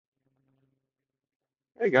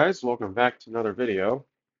Hey guys, welcome back to another video.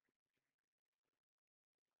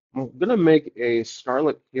 I'm gonna make a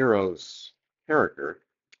Scarlet Heroes character,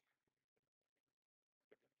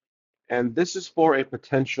 and this is for a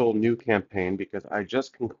potential new campaign because I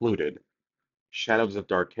just concluded Shadows of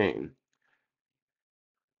Darkane.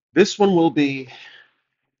 This one will be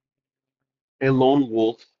a lone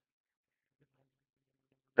wolf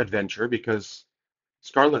adventure because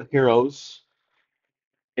Scarlet Heroes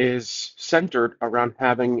is centered around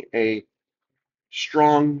having a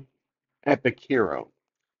strong epic hero.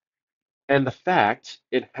 And the fact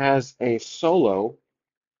it has a solo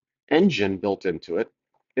engine built into it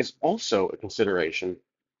is also a consideration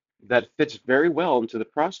that fits very well into the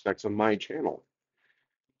prospects of my channel.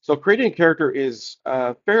 So creating a character is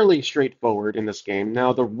fairly straightforward in this game.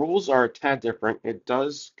 Now the rules are a tad different. It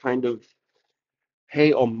does kind of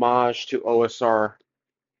pay homage to OSR,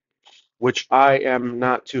 which I am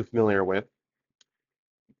not too familiar with,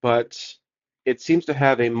 but it seems to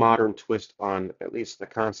have a modern twist on at least the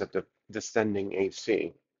concept of descending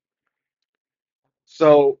AC.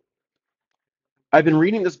 So I've been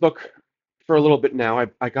reading this book for a little bit now.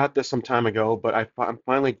 I got this some time ago, but I'm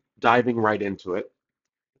finally diving right into it.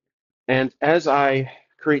 And as I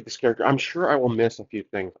create this character, I'm sure I will miss a few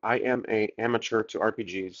things. I am a amateur to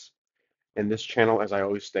RPGs, and this channel, as I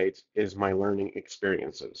always state, is my learning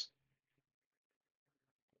experiences.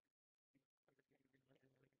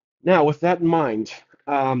 Now, with that in mind,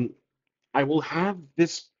 um, I will have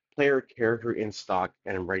this player character in stock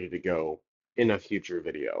and ready to go in a future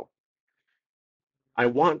video. I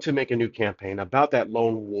want to make a new campaign about that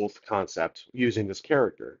lone wolf concept using this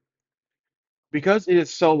character. Because it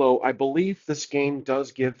is solo, I believe this game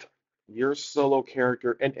does give your solo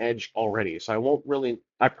character an edge already. So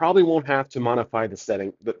I probably won't have to modify the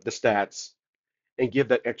stats, and give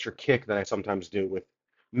that extra kick that I sometimes do with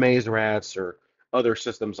Maze Rats or other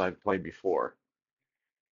systems I've played before.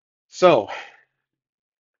 So,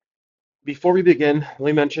 before we begin, let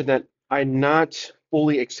me mention that I'm not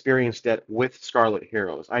fully experienced yet with Scarlet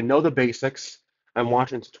Heroes. I know the basics. I'm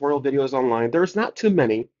watching tutorial videos online. There's not too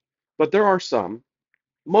many, but there are some,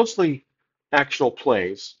 mostly actual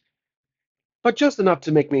plays, but just enough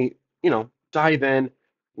to make me, dive in,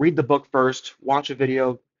 read the book first, watch a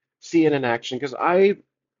video, see it in action, because I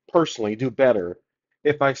personally do better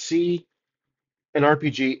if I see an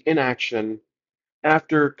RPG in action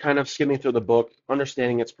after kind of skimming through the book,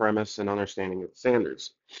 understanding its premise and understanding its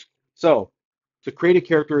standards. So, to create a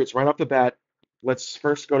character, it's right off the bat. Let's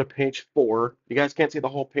first go to page 4. You guys can't see the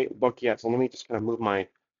whole book yet, so let me just kind of move my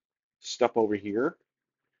stuff over here.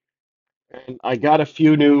 And I got a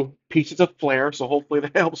few new pieces of flair, so hopefully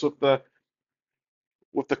that helps with the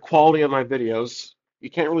quality of my videos. You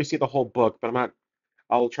can't really see the whole book, but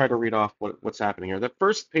I'll try to read off what's happening here. The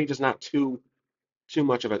first page is not too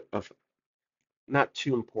much of not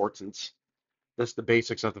too important. That's the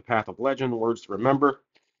basics of the Path of Legend, words to remember.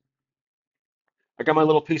 I got my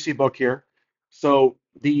little PC book here. So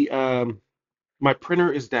the my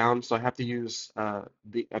printer is down, so I have to use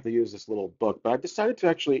this little book. But I've decided to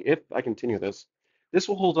actually, if I continue this, this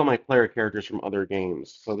will hold all my player characters from other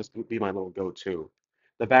games. So this will be my little go-to.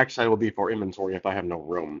 The backside will be for inventory if I have no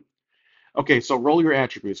room. Okay, so roll your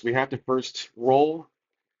attributes. We have to first roll,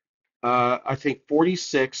 I think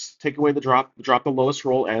 46. Take away drop the lowest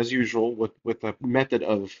roll as usual with the method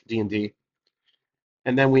of D&D,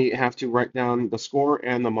 and then we have to write down the score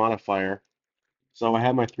and the modifier. So I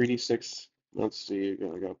have my 3d6. Let's see,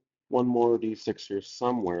 I got one more d6 here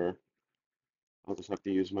somewhere. I'll just have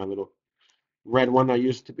to use my little red one I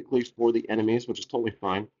use typically for the enemies, which is totally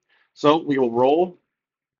fine. So we will roll.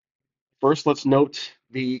 First, let's note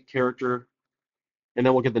the character, and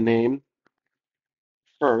then we'll get the name.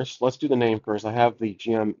 First, let's do the name first. I have the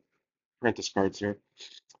GM apprentice cards here.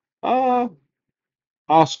 Uh,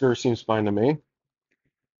 Oscar seems fine to me.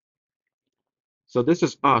 So this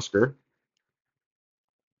is Oscar.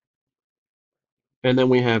 And then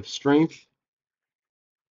we have strength.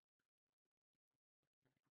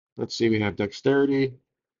 Let's see, we have dexterity.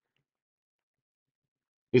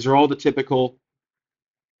 These are all the typical.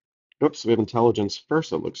 Oops, we have intelligence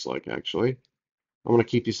first, it looks like, actually. I want to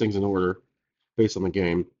keep these things in order based on the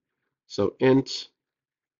game. So int,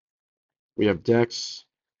 we have dex,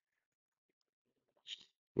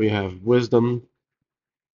 we have wisdom.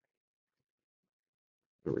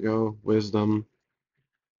 There we go, wisdom.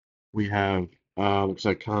 We have, looks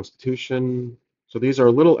like constitution. So these are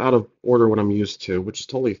a little out of order what I'm used to, which is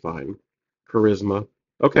totally fine. Charisma.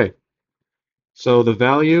 Okay, so the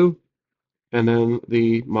value and then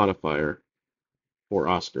the modifier for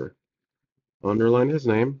Oscar. Underline his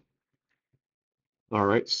name. All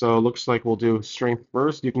right, so it looks like we'll do strength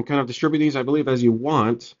first. You can kind of distribute these, I believe, as you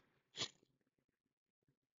want.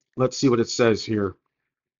 Let's see what it says here.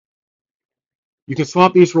 You can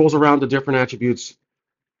swap these rolls around to different attributes.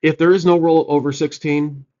 If there is no roll over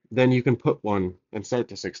 16, then you can put one and set it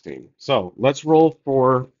to 16. So let's roll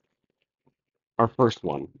for our first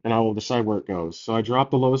one, and I will decide where it goes. So I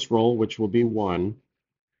drop the lowest roll, which will be 1.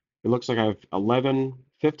 It looks like I have 11,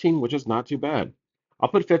 15, which is not too bad. I'll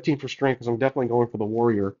put 15 for strength because I'm definitely going for the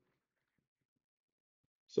warrior.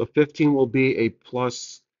 So 15 will be a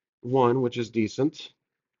plus 1, which is decent.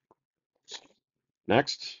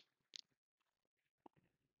 Next.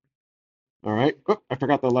 All right. Oh, I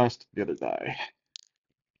forgot the other die.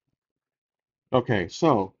 Okay,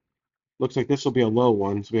 so looks like this will be a low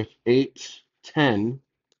one. So we have 8, 10.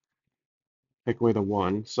 Take away the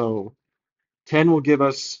 1. So 10 will give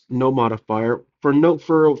us no modifier.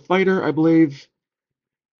 For a fighter, I believe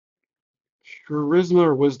charisma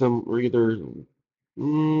or wisdom or either.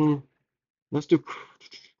 Mm, let's do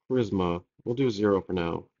charisma. We'll do 0 for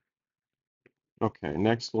now. Okay,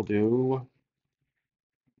 next we'll do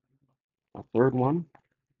a third one.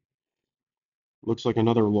 Looks like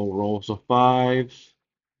another low roll. So 5,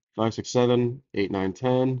 5, 6, 7, 8, 9,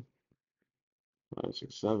 10. 5,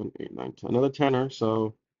 6, 7, 8, 9, 10. Another tenor.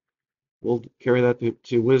 So we'll carry that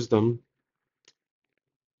to wisdom.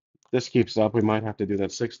 This keeps up. We might have to do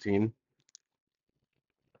that 16.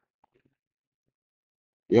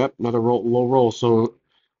 Yep, another low roll. So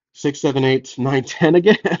 6, 7, 8, 9, 10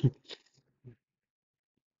 again.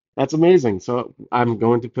 That's amazing. So I'm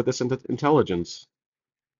going to put this into intelligence.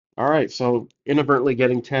 All right, so inadvertently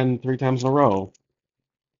getting 10 3 times in a row.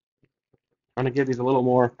 Trying to give these a little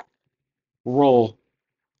more roll.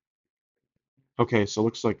 Okay, so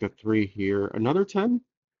looks like the 3 here. Another 10?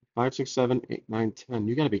 5, 6, 7, 8, 9, 10.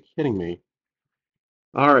 You got to be kidding me.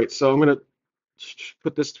 All right, so I'm going to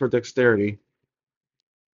put this for dexterity.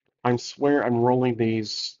 I swear I'm rolling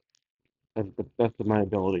these as the best of my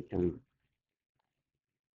ability can.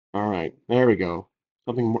 All right, there we go.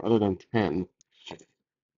 Something more other than 10.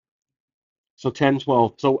 So 10,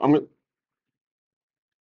 12. So I'm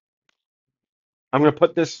gonna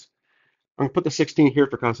put this I'm gonna put the 16 here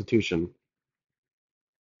for Constitution,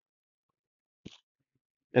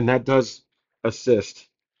 and that does assist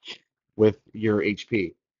with your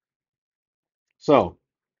HP. So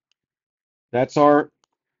that's our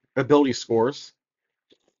ability scores.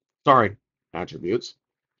 Sorry, attributes.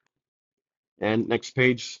 And next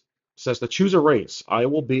page says to choose a race. I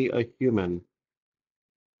will be a human.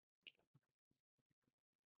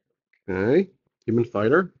 Okay, human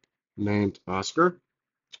fighter named Oscar.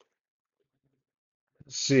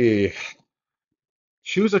 Let's see.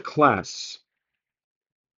 Choose a class.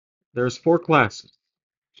 There's 4 classes.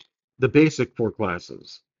 The basic 4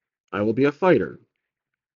 classes. I will be a fighter.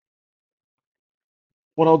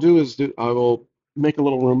 What I'll do is I will make a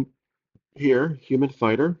little room here, human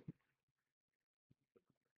fighter.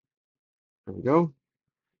 There we go.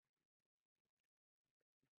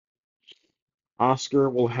 Oscar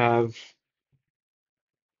will have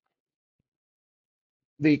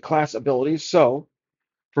the class abilities. So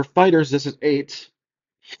for fighters, this is 8.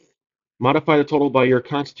 Modify the total by your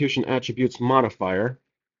Constitution attributes modifier.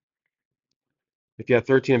 If you have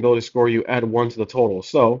 13 ability score, you add 1 to the total.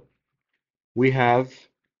 So we have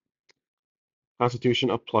Constitution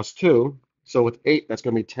of plus 2. So with 8, that's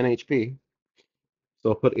going to be 10 HP. So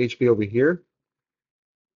I'll put HP over here.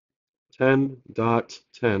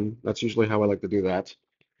 10.10. That's usually how I like to do that.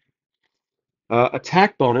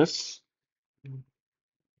 Attack bonus,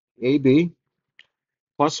 AB,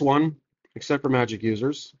 plus 1, except for magic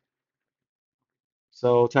users.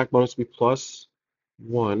 So attack bonus will be plus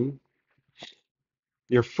 1.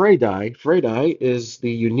 Your Fray die is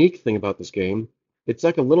the unique thing about this game. It's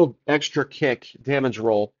like a little extra kick damage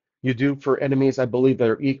roll you do for enemies, I believe, that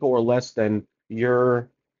are equal or less than your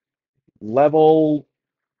level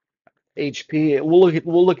HP.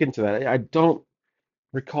 We'll look into that. I don't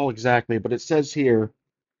recall exactly, but it says here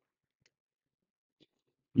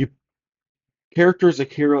you characters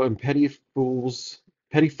like hero and petty foes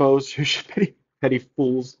who should petty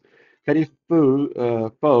fools,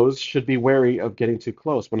 foes should be wary of getting too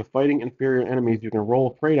close. When fighting inferior enemies, you can roll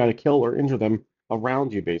a prey die to kill or injure them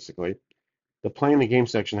around you, basically. The playing the game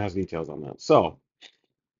section has details on that. So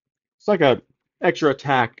it's like a extra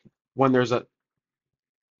attack when there's a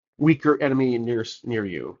weaker enemy near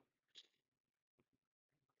you.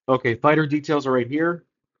 Okay, fighter details are right here.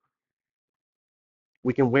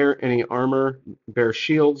 We can wear any armor, bear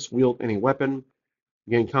shields, wield any weapon,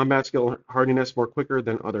 gain combat skill hardiness more quicker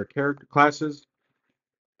than other character classes.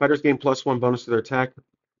 Fighters gain plus 1 bonus to their attack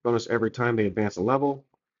bonus every time they advance a level.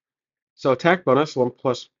 So attack bonus, 1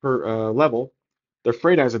 plus per level. Their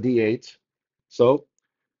fray die is a D8. So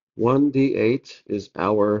 1d8 is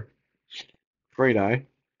our fray die,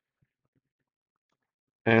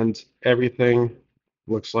 and everything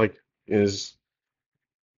looks like is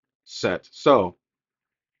set. So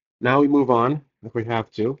now we move on, if we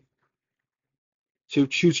have to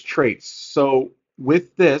choose traits. So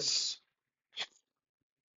with this,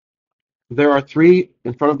 there are three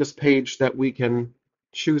in front of this page that we can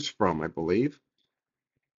choose from, I believe.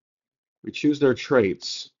 We choose their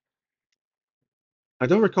traits. I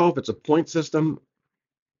don't recall if it's a point system,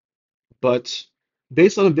 but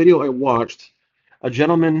based on a video I watched, a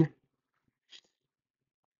gentleman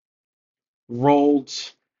rolled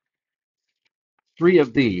three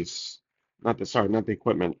of these. Not the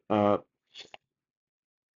equipment.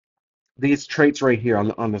 These traits right here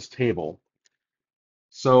on this table.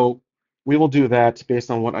 So we will do that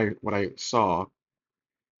based on what I saw.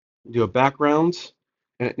 Do a background,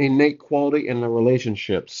 an innate quality, and a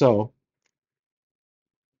relationship. So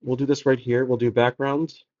we'll do this right here. We'll do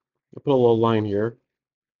background. I'll put a little line here.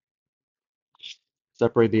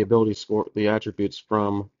 Separate the ability score, the attributes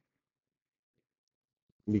from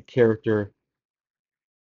the character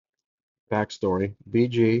backstory.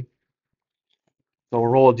 BG. So we'll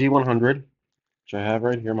roll a D100, which I have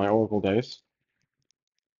right here, my Oracle dice.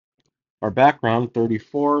 Our background,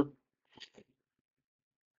 34.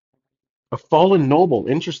 A fallen noble.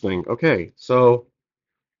 Interesting. Okay, so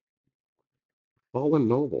fallen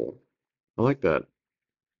noble. I like that.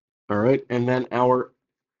 All right, and then our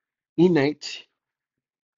innate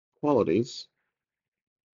qualities.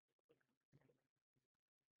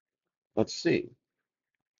 Let's see.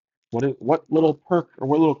 What little perk or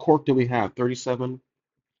what little quirk do we have? 37.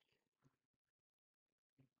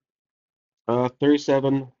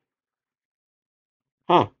 37.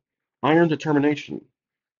 Huh. Iron determination.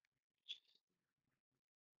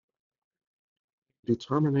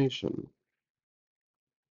 Determination.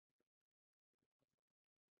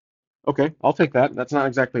 Okay, I'll take that. That's not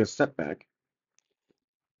exactly a setback.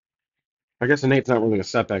 I guess innate's not really a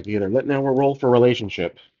setback either. Now we'll roll for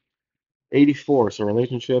relationship. 84. So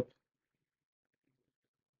relationship.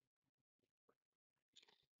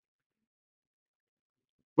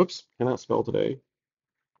 Whoops, cannot spell today.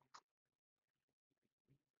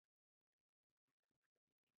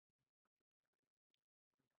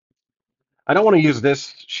 I don't want to use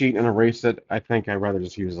this sheet and erase it. I think I'd rather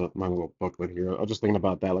just use my little booklet here. I was just thinking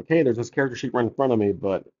about that. Like, hey, there's this character sheet right in front of me,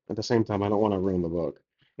 but at the same time, I don't want to ruin the book.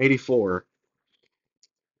 84.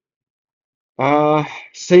 Uh,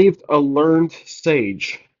 saved a learned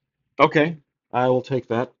sage. Okay, I will take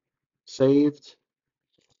that. Saved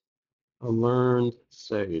a learned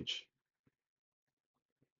sage.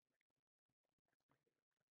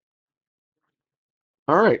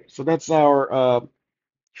 All right, so that's our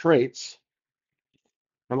traits.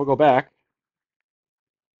 And we'll go back.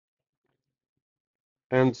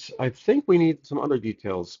 And I think we need some other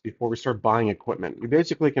details before we start buying equipment. You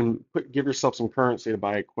basically can give yourself some currency to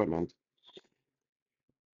buy equipment.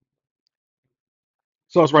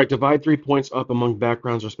 So I was right. Divide 3 points up among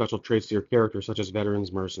backgrounds or special traits to your character, such as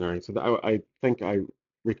veterans, mercenaries. So I think I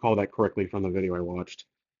recall that correctly from the video I watched.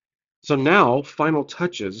 So now, final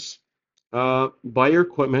touches. Buy your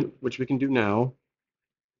equipment, which we can do now.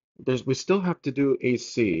 We still have to do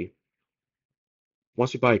AC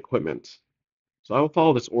once we buy equipment. So I will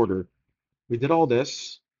follow this order. We did all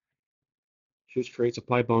this. Choose traits,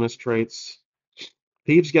 apply bonus traits.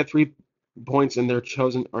 Thieves get 3 points in their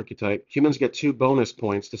chosen archetype. Humans get 2 bonus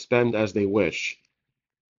points to spend as they wish.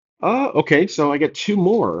 Okay, so I get two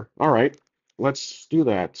more. All right, let's do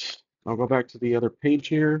that. I'll go back to the other page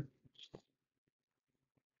here.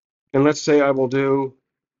 And let's say I will do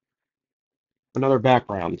another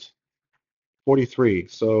background, 43.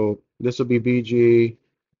 So this will be BG2.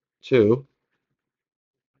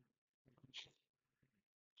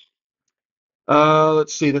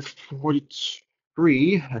 Let's see, the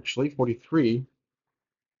 43, actually, 43.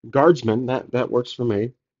 Guardsman, that works for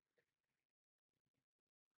me.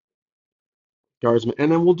 Guardsman.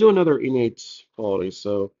 And then we'll do another innate quality.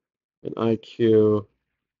 So an IQ2.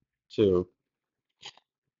 All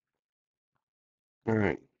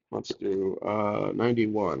right, let's do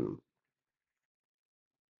 91.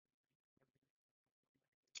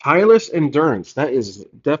 Tireless endurance. That is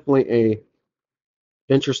definitely a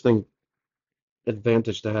interesting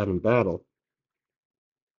advantage to have in battle.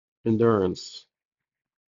 Endurance.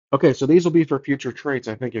 Okay, so these will be for future traits.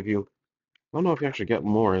 I think if you, I don't know if you actually get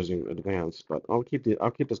more as you advance, but I'll keep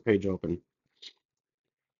this page open.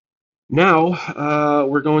 Now,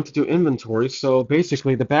 we're going to do inventory. So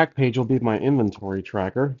basically, the back page will be my inventory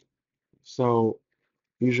tracker. So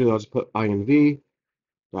usually I'll just put INV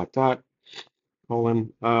dot dot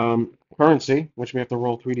colon currency, which we have to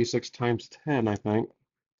roll 3d6 times 10, I think.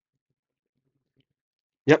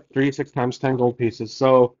 Yep, 3d6 times 10 gold pieces.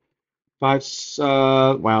 So wow, that's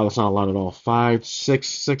not a lot at all. 5, 6,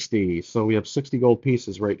 60. So we have 60 gold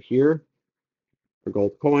pieces right here, or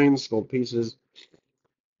gold coins, gold pieces.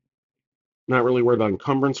 Not really worried about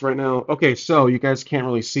encumbrance right now. Okay, so you guys can't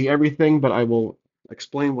really see everything, but I will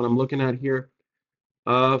explain what I'm looking at here.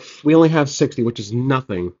 We only have 60, which is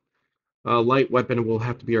nothing. Light weapon will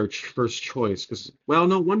have to be our first choice, because, well,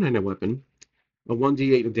 no, one-handed weapon. A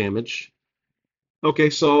 1d8 of damage. Okay,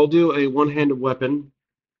 so I'll do a one-handed weapon,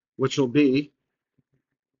 which will be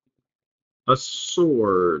a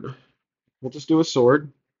sword. We'll just do a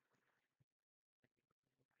sword.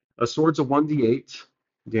 A sword's a 1d8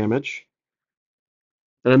 damage.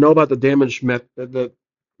 And I know about the damage method.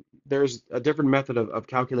 There's a different method of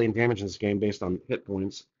calculating damage in this game based on hit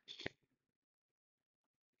points.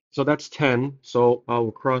 So that's 10. So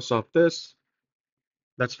I'll cross off this.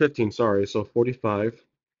 That's 15, sorry. So 45.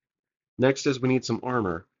 Next is we need some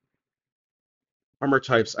armor. Armor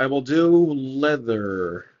types. I will do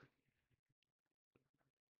leather.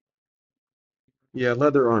 Yeah,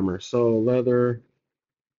 leather armor. So leather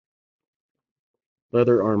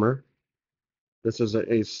armor. This is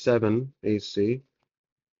a 7 AC.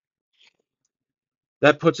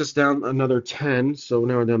 That puts us down another 10. So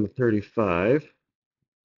now we're down to 35.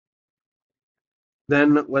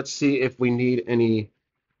 Then let's see if we need any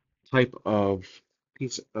type of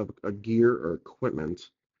piece of a gear or equipment.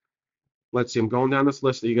 Let's see, I'm going down this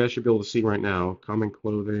list that you guys should be able to see right now. Common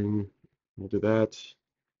clothing, we'll do that.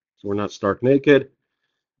 So we're not stark naked.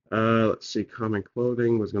 Let's see, common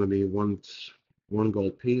clothing was going to be one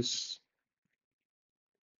gold piece.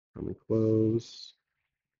 Common clothes,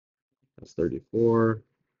 that's 34.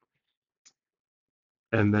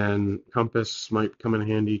 And then compass might come in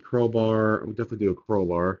handy. Crowbar, we'll definitely do a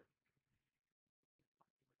crowbar.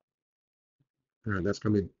 All right, that's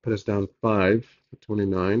going to be put us down 5,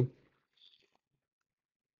 29.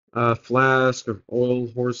 Flask of oil,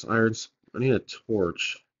 horse irons. I need a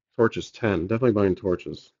torch. Torch is 10. Definitely buying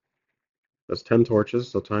torches. That's 10 torches,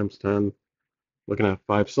 so times 10. Looking at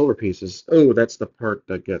 5 silver pieces. Oh, that's the part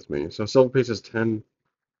that gets me. So silver pieces 10.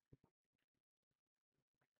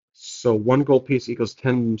 So one gold piece equals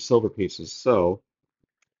 10 silver pieces. So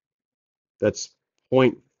that's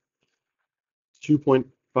point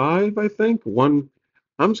 2.5, I think. I'm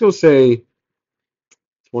just gonna say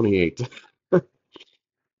 28.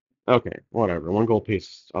 Okay, whatever. One gold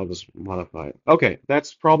piece. I'll just modify it. Okay,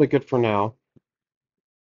 that's probably good for now.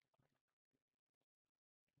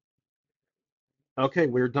 Okay,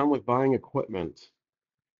 we're done with buying equipment.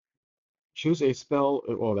 Choose a spell.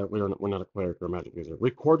 Oh, that we're not a cleric or a magic user.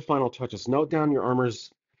 Record final touches. Note down your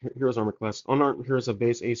hero's armor class. Unarmed heroes have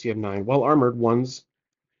base AC of 9. While armored ones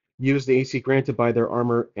use the AC granted by their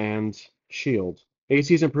armor and shield.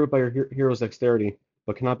 AC is improved by your hero's dexterity,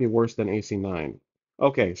 but cannot be worse than AC 9.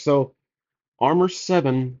 Okay, so armor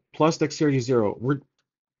 7 plus dexterity 0. We're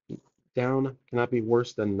down, cannot be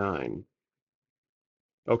worse than 9.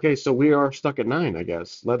 Okay, so we are stuck at 9, I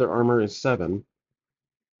guess. Leather armor is 7.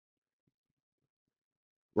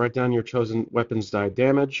 Write down your chosen weapons die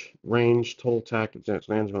damage, range, total attack, advanced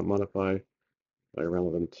management, modify by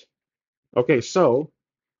relevant. Okay, so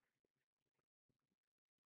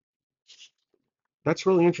that's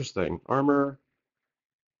really interesting. Armor.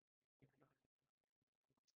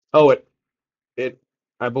 Oh, it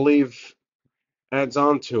I believe adds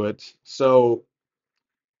on to it. So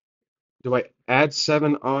do I add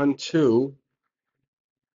 7 on to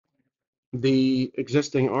the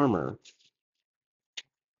existing armor?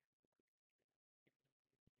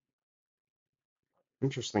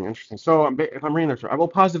 Interesting, interesting. So if I'm reading this, I will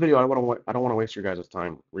pause the video. I don't want to waste your guys'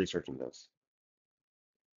 time researching this.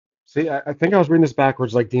 See, I think I was reading this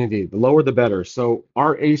backwards like D&D. The lower the better. So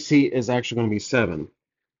our AC is actually going to be 7.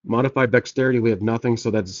 Modified dexterity, we have nothing, so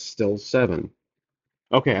that's still 7.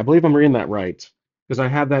 Okay, I believe I'm reading that right. Because I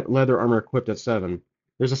have that leather armor equipped at 7.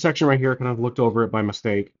 There's a section right here, I kind of looked over it by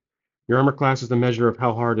mistake. Your armor class is the measure of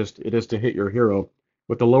how hard it is to hit your hero.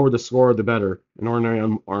 With the lower the score, the better. An ordinary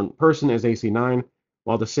unarmed person is AC 9,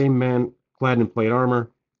 while the same man clad in plate armor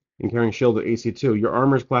and carrying shield is AC 2. Your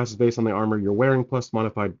armor's class is based on the armor you're wearing, plus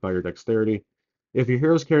modified by your dexterity. If your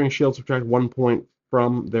hero's carrying shield, subtract 1 point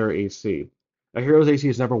from their AC. A hero's AC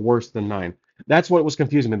is never worse than 9. That's what was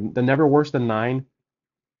confusing me. The never worse than 9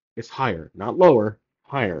 is higher, not lower,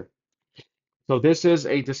 higher. So this is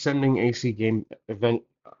a descending AC game event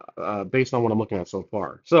based on what I'm looking at so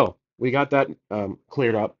far. So we got that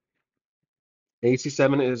cleared up.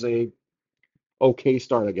 AC7 is a okay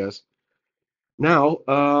start, I guess. Now,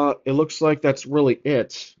 it looks like that's really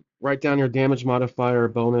it. Write down your damage modifier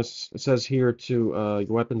bonus. It says here to your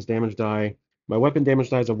weapon's damage die. My weapon damage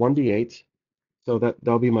die is a 1d8, so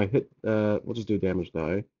that'll be my hit. We'll just do damage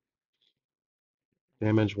die.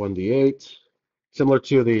 Damage 1d8, similar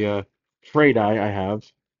to the Frey die I have.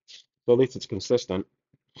 So at least it's consistent.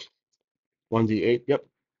 1d8, yep.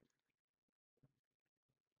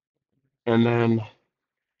 And then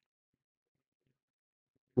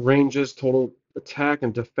ranges, total attack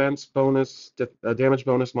and defense bonus, damage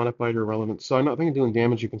bonus modified or relevant. So I'm not thinking doing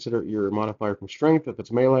damage. You consider your modifier from strength if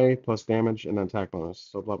it's melee plus damage and then attack bonus.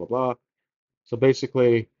 So blah blah blah. So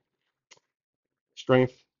basically,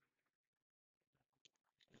 strength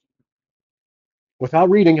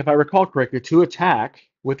without reading, if I recall correctly, to attack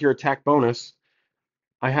with your attack bonus,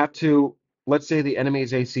 I have to, let's say the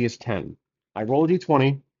enemy's AC is 10. I roll a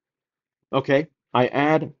d20. Okay, I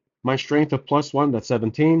add my strength of +1, that's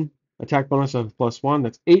 17. Attack bonus of +1,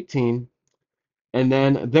 that's 18. And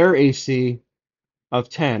then their AC of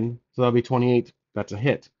 10, so that'll be 28. That's a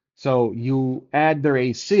hit. So you add their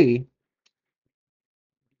AC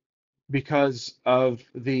because of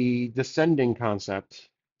the descending concept.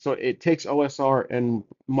 So it takes OSR and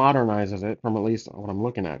modernizes it from at least what I'm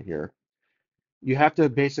looking at here. You have to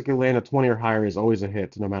basically land a 20 or higher is always a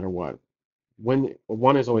hit no matter what. When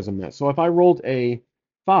one is always a miss. So if I rolled a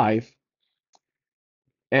 5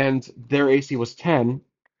 and their AC was 10,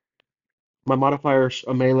 my modifier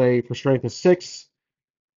a melee for strength is 6,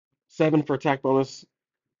 7 for attack bonus,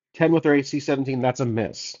 10 with their AC 17, that's a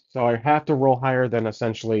miss. So I have to roll higher than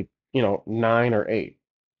essentially, 9 or 8.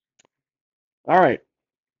 All right.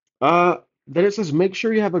 Uh, then it says make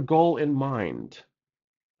sure you have a goal in mind.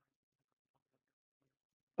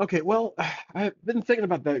 Okay, well, I've been thinking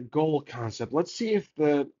about that goal concept. Let's see if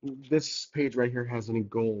this page right here has any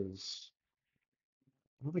goals.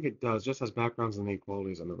 I don't think it does, just has backgrounds and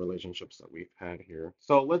inequalities and the relationships that we've had here.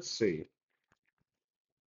 So let's see.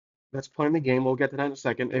 That's playing the game. We'll get to that in a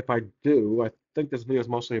second. If I do, I think this video is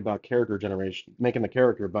mostly about character generation, making the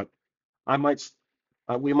character, but I might,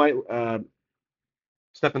 we might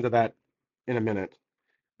step into that in a minute.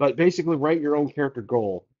 But basically, write your own character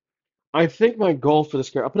goal. I think my goal for this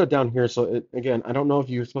character, I'll put it down here. So again, I don't know if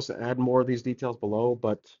you're supposed to add more of these details below,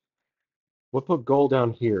 but we'll put goal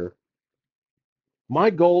down here. My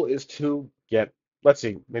goal is to get, let's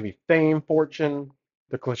see, maybe fame, fortune,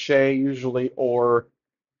 the cliche usually, or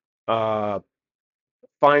uh,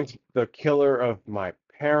 find the killer of my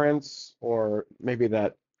parents, or maybe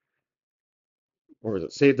that, or is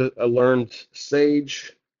it save a learned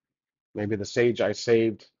sage? Maybe the sage I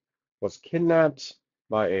saved was kidnapped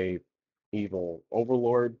by a evil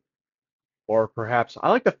overlord, or perhaps I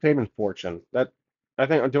like the fame and fortune. That I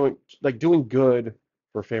think I'm doing good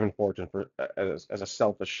for fame and fortune for as a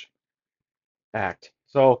selfish act.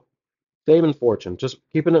 So fame and fortune, just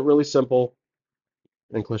keeping it really simple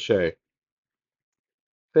and cliche.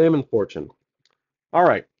 Fame and fortune. All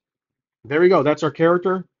right, there we go. That's our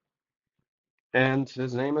character, and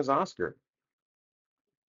his name is Oscar.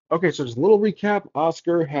 Okay, so just a little recap.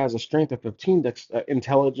 Oscar has a strength of 15,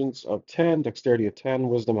 intelligence of 10, dexterity of 10,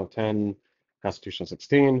 wisdom of 10, constitution of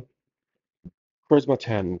 16, charisma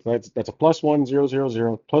 10. That's a +1, 0, 0,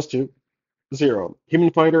 0, +2, 0.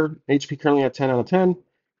 Human fighter, HP currently at 10 out of 10.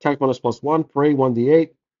 Attack bonus +1, fray 1d8,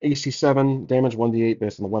 AC 7, damage 1d8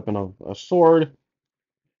 based on the weapon of a sword.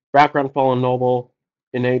 Background fallen noble,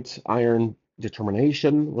 innate iron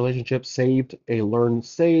determination, relationship saved a learned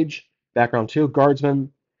sage. Background 2,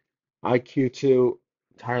 guardsman. IQ2,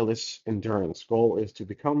 tireless endurance. Goal is to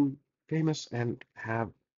become famous and have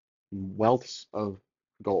wealths of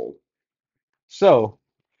gold. So,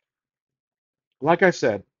 like I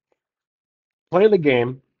said, playing the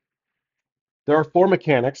game, there are 4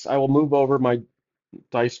 mechanics. I will move over my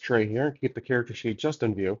dice tray here and keep the character sheet just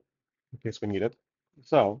in view in case we need it.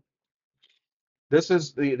 So, this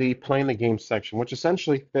is the playing the game section, which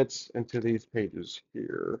essentially fits into these pages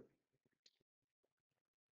here.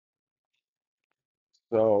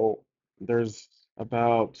 So, there's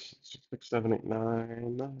about 6, 7, 8,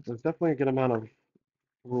 9. There's definitely a good amount of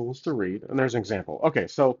rules to read, and there's an example. Okay,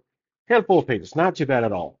 so handful of pages, not too bad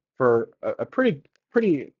at all for a pretty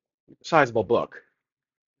sizable book.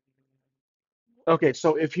 Okay,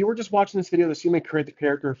 so if you were just watching this video to see me create the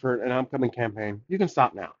character for an upcoming campaign, you can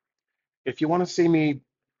stop now. If you want to see me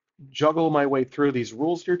juggle my way through these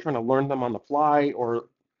rules here, trying to learn them on the fly, or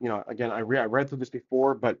again, I read through this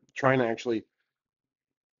before, but trying to actually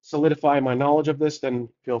solidify my knowledge of this, then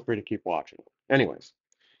feel free to keep watching. Anyways.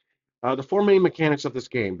 The four main mechanics of this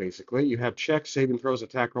game, basically, you have checks, saving throws,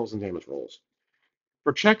 attack rolls, and damage rolls.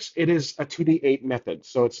 For checks, it is a 2d8 method,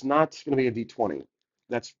 so it's not going to be a d20.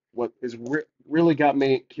 That's what is really got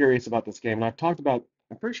me curious about this game. And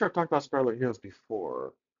I'm pretty sure I've talked about Scarlet Heroes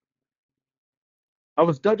before. I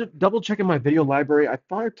was double checking my video library. I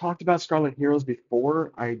thought I talked about Scarlet Heroes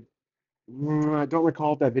before. I don't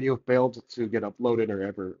recall if that video failed to get uploaded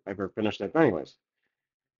or ever finished it. But anyways,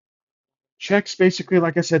 checks basically,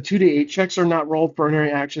 like I said, 2d8. Checks are not rolled for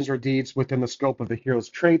ordinary actions or deeds within the scope of the hero's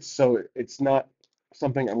traits, so it's not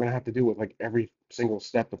something I'm going to have to do with like every single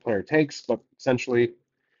step the player takes. But essentially,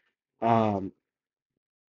 um,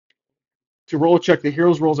 to roll a check, the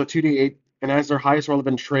hero's rolls a 2d8 and adds their highest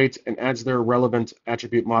relevant trait and adds their relevant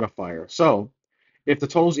attribute modifier. So if the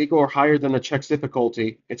total is equal or higher than the check's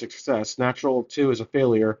difficulty, it's a success. Natural 2 is a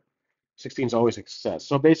failure. 16 is always a success.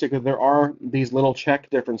 So basically, there are these little check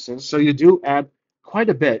differences. So you do add quite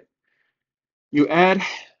a bit. You add,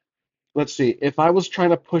 let's see, if I was trying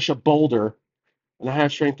to push a boulder and I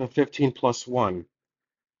have strength of 15 plus 1,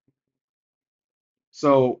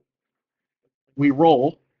 so we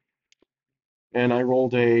roll, and I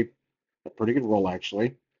rolled a pretty good roll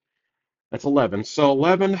actually. That's 11. So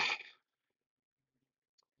 11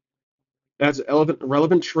 adds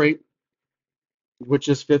relevant trait, which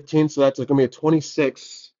is 15. So that's going to be a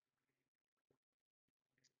 26.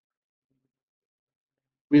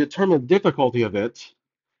 We determine the difficulty of it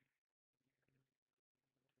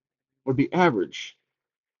would be average,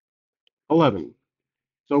 11.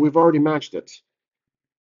 So we've already matched it.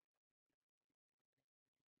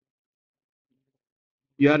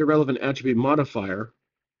 You add a relevant attribute modifier,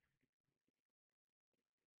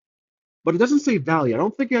 but it doesn't say value. I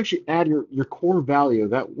don't think you actually add your core value.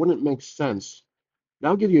 That wouldn't make sense.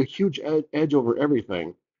 That would give you a huge edge over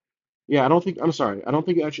everything. Yeah, I'm sorry. I don't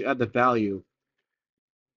think you actually add the value.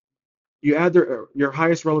 You add your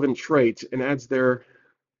highest relevant trait and adds their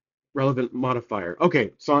relevant modifier.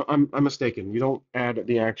 Okay, so I'm mistaken. You don't add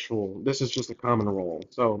the actual. This is just a common roll.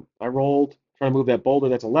 So I rolled, trying to move that boulder.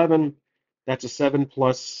 That's 11. That's a 7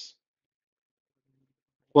 plus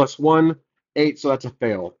 1, 8. So that's a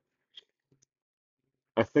fail.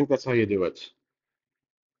 I think that's how you do it.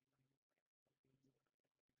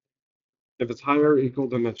 If it's higher or equal,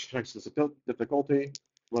 then that checks the difficulty.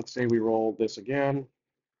 Let's say we roll this again.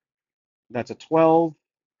 That's a 12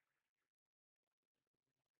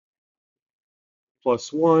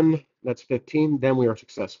 plus 1. That's 15. Then we are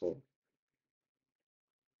successful.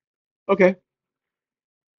 Okay,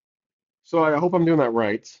 so I hope I'm doing that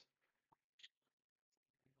right.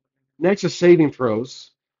 Next is saving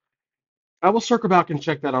throws. I will circle back and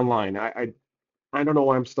check that online. I don't know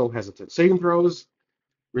why I'm still hesitant. Saving throws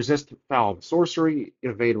resist foul sorcery,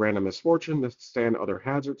 evade random misfortune, withstand other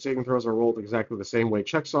hazards. Saving throws are rolled exactly the same way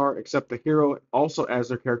checks are, except the hero also adds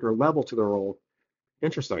their character level to the roll.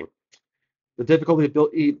 Interesting. The difficulty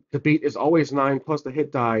to beat is always 9 plus the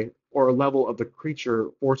hit die or a level of the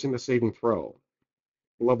creature forcing the saving throw.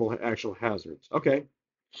 Level actual hazards. Okay.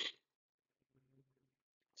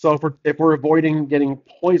 So if we're avoiding getting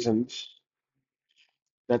poisoned,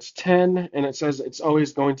 that's 10, and it says it's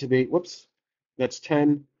always going to be, whoops, that's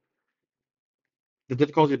 10. The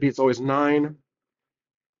difficulty to beat is always 9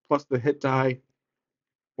 plus the hit die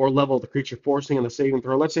or level of the creature forcing on the saving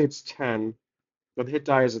throw. Let's say it's 10, but the hit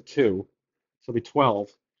die is a 2, so it'll be 12.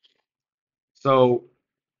 So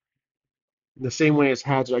the same way as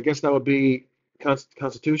hazard, I guess that would be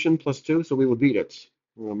Constitution plus 2, so we would beat it.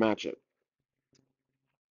 We'll match it.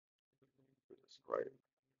 Right.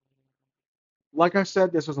 Like I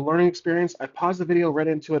said, this was a learning experience. I paused the video, read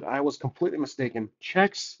into it. I was completely mistaken.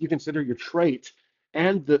 Checks, you consider your trait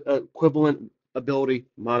and the equivalent ability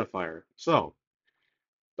modifier. So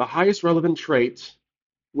the highest relevant trait,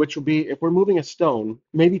 which will be if we're moving a stone,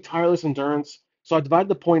 maybe tireless endurance. So I divided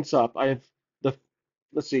the points up. I have the,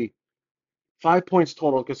 let's see, 5 points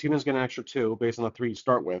total because humans get an extra 2 based on the 3 you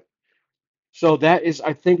start with. So that is,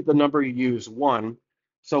 I think, the number you use, 1.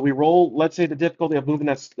 So we roll, let's say the difficulty of moving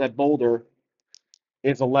that boulder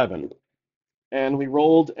is 11. And we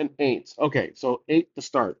rolled an 8. Okay, so 8 to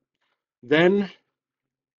start. Then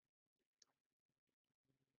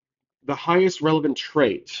the highest relevant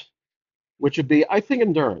trait, which would be, I think,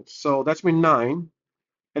 endurance. So that's me 9.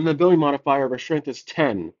 And the ability modifier of our strength is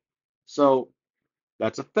 10. So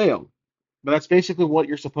that's a fail. But that's basically what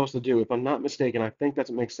you're supposed to do. If I'm not mistaken, I think that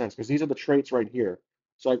makes sense because these are the traits right here.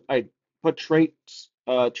 So I put trait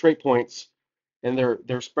points, and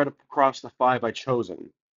they're spread across the 5 I chosen.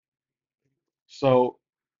 So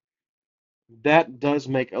that does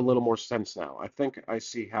make a little more sense now. I think I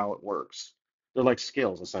see how it works. They're like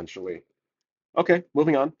skills essentially. Okay,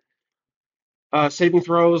 moving on. Saving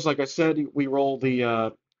throws, like I said, we roll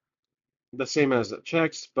the same as the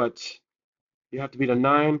checks, but you have to beat a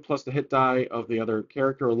 9 plus the hit die of the other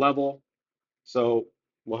character or level. So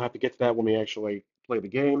we'll have to get to that when we actually play the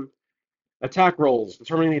game. Attack rolls.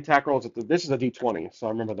 Determining the attack rolls. This is a d20, so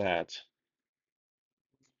I remember that.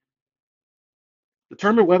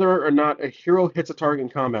 Determine whether or not a hero hits a target in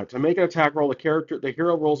combat. To make an attack roll, the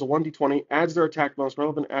hero rolls a 1d20, adds their attack bonus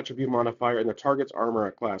relevant attribute modifier, and the target's armor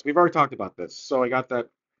at class. We've already talked about this, so I got that.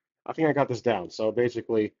 I think I got this down. So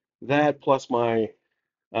basically, that plus my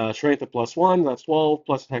strength of +1, that's 12,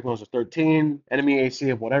 plus attack bonus of 13, enemy AC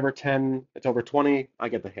of whatever, 10, it's over 20, I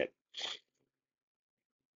get the hit.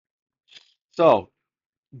 So,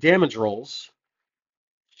 damage rolls.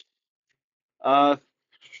 Uh,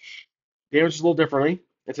 Damage is a little differently.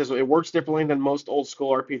 It says it works differently than most old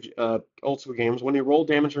school RPG, old school games. When you roll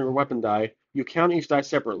damage from your weapon die, you count each die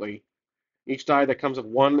separately. Each die that comes with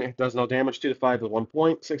 1, it does no damage. 2 to 5 is 1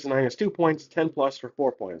 point. 6 to 9 is 2 points. 10 plus for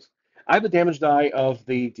 4 points. I have the damage die of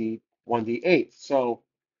the D1D8. So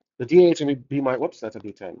the D8 is going to be my, whoops, that's a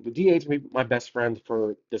D10. The D8 is going to be my best friend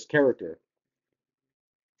for this character.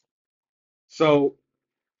 So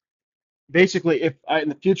basically, if I, in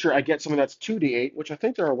the future I get something that's 2D8, which I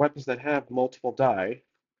think there are weapons that have multiple die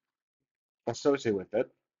associated with it.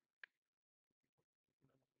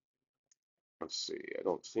 Let's see, I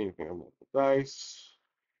don't see anything on multiple dice.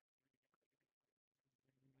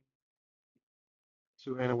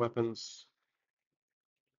 Two-handed weapons.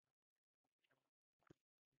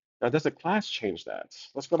 Now, does the class change that?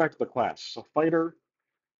 Let's go back to the class. So fighter,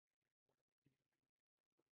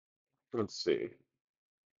 let's see.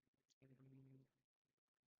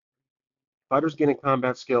 Fighters gaining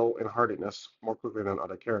combat skill and hardiness more quickly than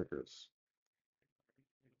other characters.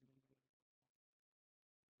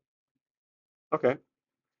 Okay.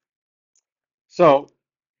 So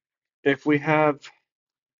if we have,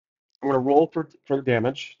 I'm going to roll for the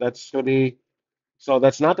damage. That's going to be, so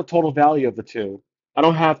that's not the total value of the two. I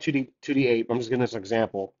don't have 2D8. I'm just giving this an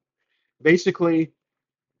example. Basically,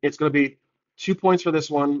 it's going to be 2 points for this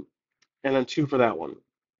one and then 2 for that one.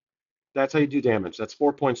 That's how you do damage. That's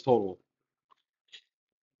 4 points total.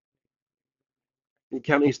 You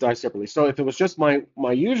count each die separately. So if it was just my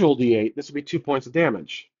usual D8, this would be 2 points of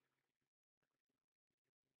damage.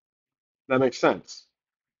 That makes sense.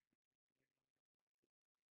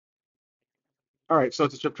 All right, so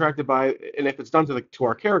it's subtracted by, and if it's done to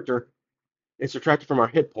our character, it's subtracted from our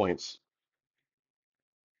hit points,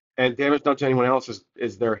 and damage done to anyone else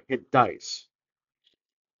is their hit dice.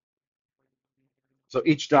 So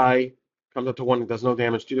each die comes up to 1, does no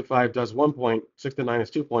damage. 2 to 5 does 1 point. 6 to 9 is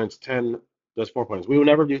 2 points. 10 does 4 points. We will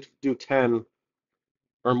never do 10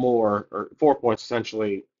 or more, or 4 points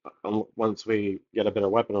essentially, once we get a better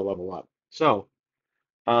weapon or level up. So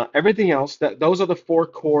everything else, those are the 4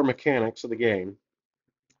 core mechanics of the game.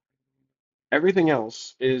 Everything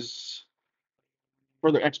else is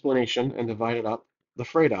further explanation and divided up. The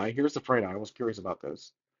fray die, here's the fray die. I was curious about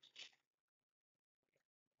this.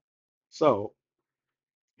 So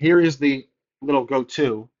here is the little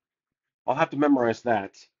go-to. I'll have to memorize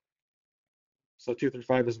that. So 2 through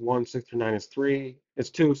 5 is 1, 6 through 9 is 3. It's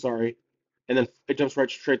 2, sorry. And then it jumps right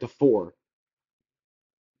straight to 4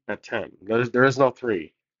 at 10. There is no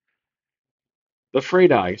 3. The fray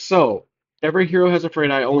die. So every hero has a fray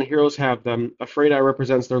die. Only heroes have them. A fray die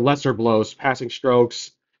represents their lesser blows, passing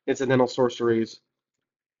strokes, incidental sorceries.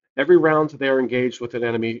 Every round they are engaged with an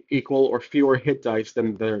enemy equal or fewer hit dice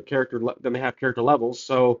than they have character levels,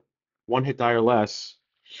 so 1 hit die or less.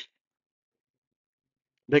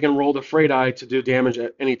 They can roll the fray die to do damage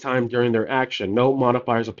at any time during their action. No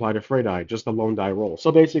modifiers apply to fray die, just a lone die roll.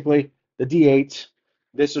 So basically, the D8,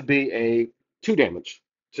 this would be a 2 damage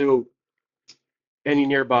to any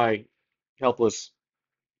nearby helpless,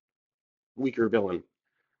 weaker villain.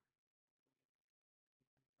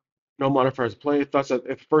 No modifiers apply. Thus, if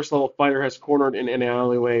a first level fighter has cornered in an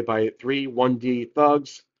alleyway by 3 1D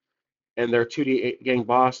thugs, and their 2D gang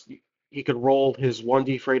boss, he could roll his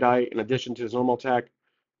 1D fray die in addition to his normal attack.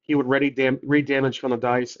 He would read damage from the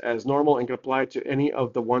dice as normal and could apply it to any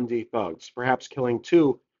of the 1D thugs, perhaps killing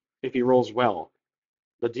 2 if he rolls well.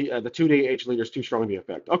 The 2D H leader is too strong to be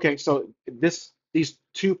effect. Okay, so these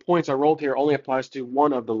 2 points I rolled here only applies to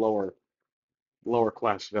one of the lower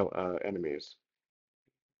class enemies.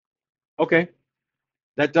 Okay,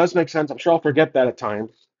 that does make sense. I'm sure I'll forget that at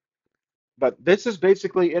times, but this is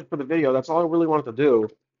basically it for the video. That's all I really wanted to do.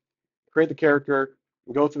 Create the character,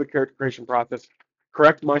 go through the character creation process,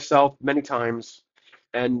 correct myself many times,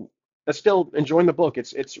 and still enjoying the book.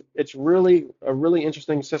 It's really a really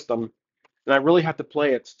interesting system, and I really have to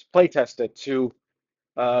play test it to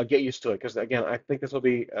get used to it because again, I think this will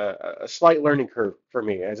be a slight learning curve for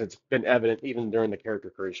me, as it's been evident even during the character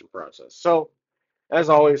creation process. So, as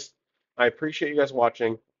always, I appreciate you guys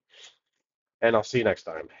watching, and I'll see you next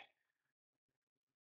time.